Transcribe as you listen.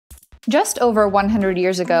Just over 100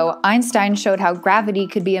 years ago, Einstein showed how gravity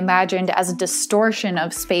could be imagined as a distortion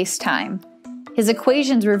of space-time. His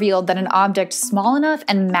equations revealed that an object small enough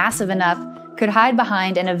and massive enough could hide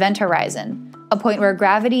behind an event horizon, a point where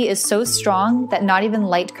gravity is so strong that not even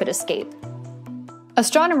light could escape.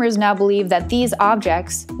 Astronomers now believe that these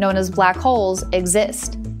objects, known as black holes,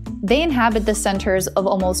 exist. They inhabit the centers of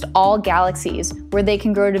almost all galaxies, where they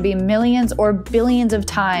can grow to be millions or billions of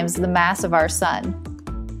times the mass of our Sun.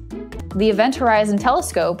 The Event Horizon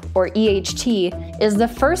Telescope, or EHT, is the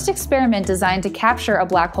first experiment designed to capture a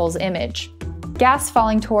black hole's image. Gas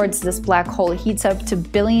falling towards this black hole heats up to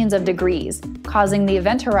billions of degrees, causing the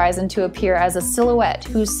event horizon to appear as a silhouette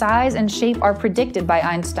whose size and shape are predicted by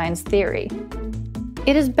Einstein's theory.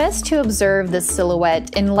 It is best to observe this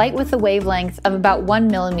silhouette in light with a wavelength of about 1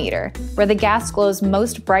 millimeter, where the gas glows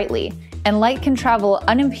most brightly, and light can travel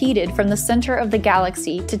unimpeded from the center of the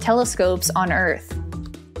galaxy to telescopes on Earth.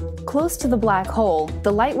 Close to the black hole,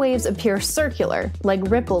 the light waves appear circular, like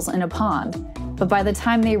ripples in a pond, but by the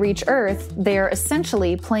time they reach Earth, they are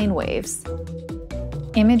essentially plane waves.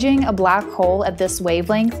 Imaging a black hole at this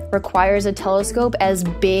wavelength requires a telescope as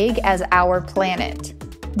big as our planet.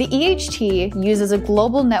 The EHT uses a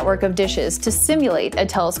global network of dishes to simulate a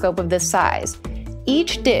telescope of this size.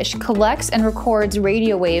 Each dish collects and records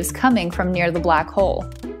radio waves coming from near the black hole.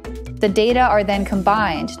 The data are then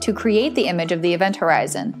combined to create the image of the event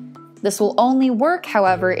horizon. This will only work,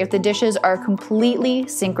 however, if the dishes are completely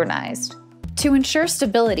synchronized. To ensure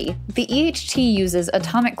stability, the EHT uses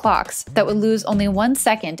atomic clocks that would lose only 1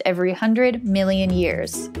 second every 100 million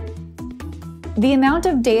years. The amount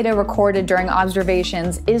of data recorded during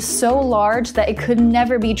observations is so large that it could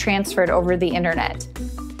never be transferred over the internet.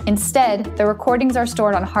 Instead, the recordings are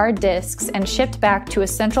stored on hard disks and shipped back to a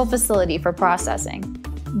central facility for processing.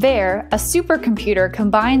 There, a supercomputer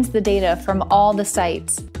combines the data from all the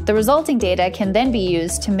sites. The resulting data can then be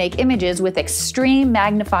used to make images with extreme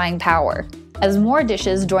magnifying power. As more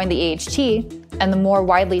dishes join the EHT, and the more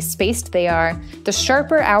widely spaced they are, the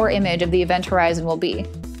sharper our image of the event horizon will be.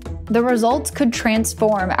 The results could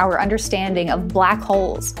transform our understanding of black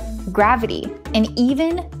holes, gravity, and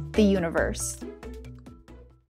even the universe.